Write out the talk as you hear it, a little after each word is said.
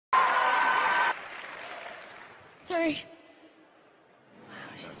Sorry. Wow,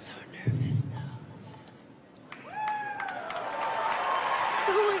 she's so nervous, though.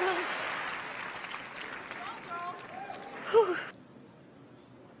 Oh, my gosh. Whew.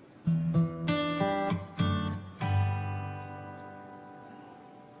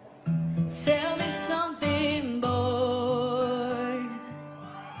 Tell me something, boy.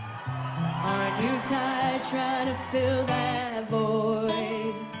 Aren't you tired trying to fill that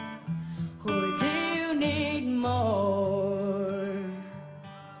void? Or do you need more?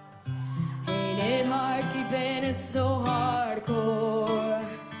 Ain't it hard keeping it so hardcore?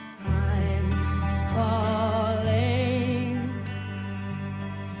 I'm falling.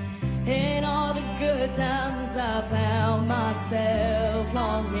 In all the good times I found myself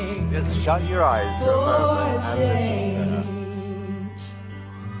longing. Just shut your eyes for a moment and listen to her.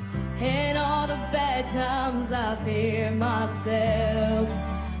 In all the bad times I fear myself.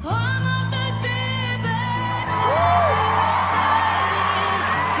 I'm up the deep end,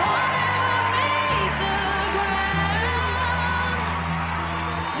 I'll never meet the ground.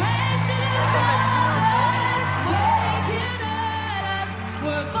 Pressure to surface, waking at us.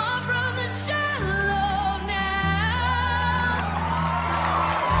 We're far from the shallow now.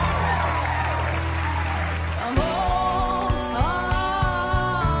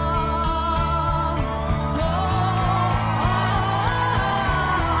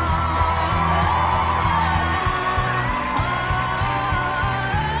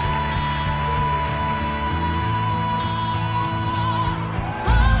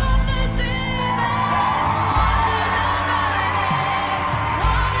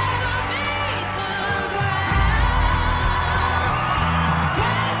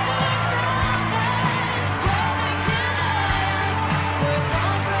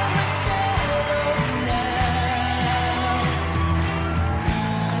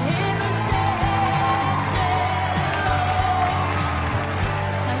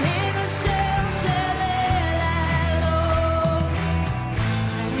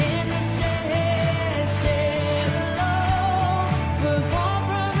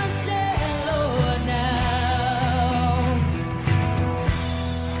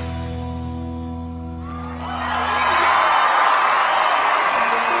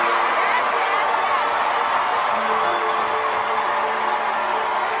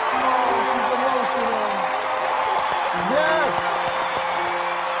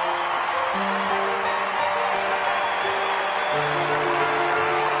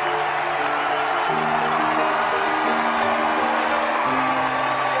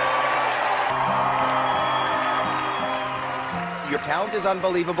 Your talent is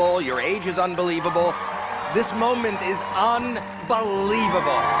unbelievable. Your age is unbelievable. This moment is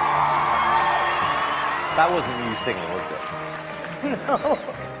unbelievable. That wasn't you singing, was it? No.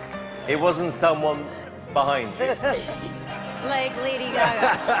 It wasn't someone behind you. Like Lady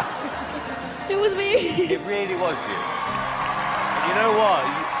Gaga. It was me. It really was you. And you know what?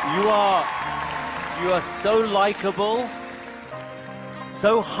 You are so likable,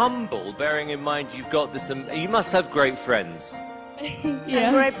 so humble, bearing in mind you've got this, you must have great friends. Yeah.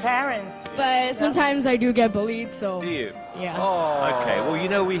 And great parents. But sometimes I do get bullied, so... Do you? Yeah. Oh. Okay, well, you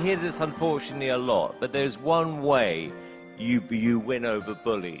know, we hear this unfortunately a lot, but there's one way you win over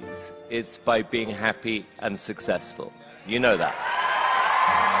bullies. It's by being happy and successful. You know that.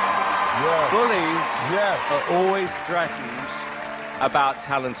 Yes. Bullies Yes. are always threatened about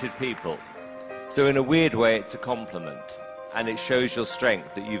talented people. So in a weird way, it's a compliment. And it shows your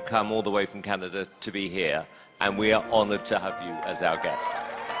strength that you've come all the way from Canada to be here. And we are honored to have you as our guest.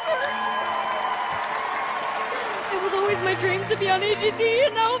 It was always my dream to be on AGT,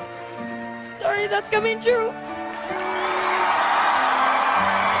 and now... Sorry, that's coming true.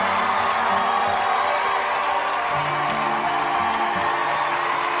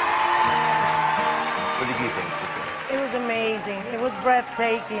 What did you think, Sophia? It was amazing. It was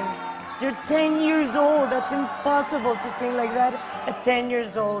breathtaking. You're 10 years old. That's impossible to sing like that at 10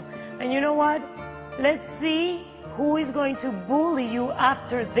 years old. And you know what? Let's see who is going to bully you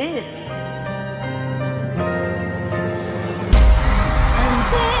after this.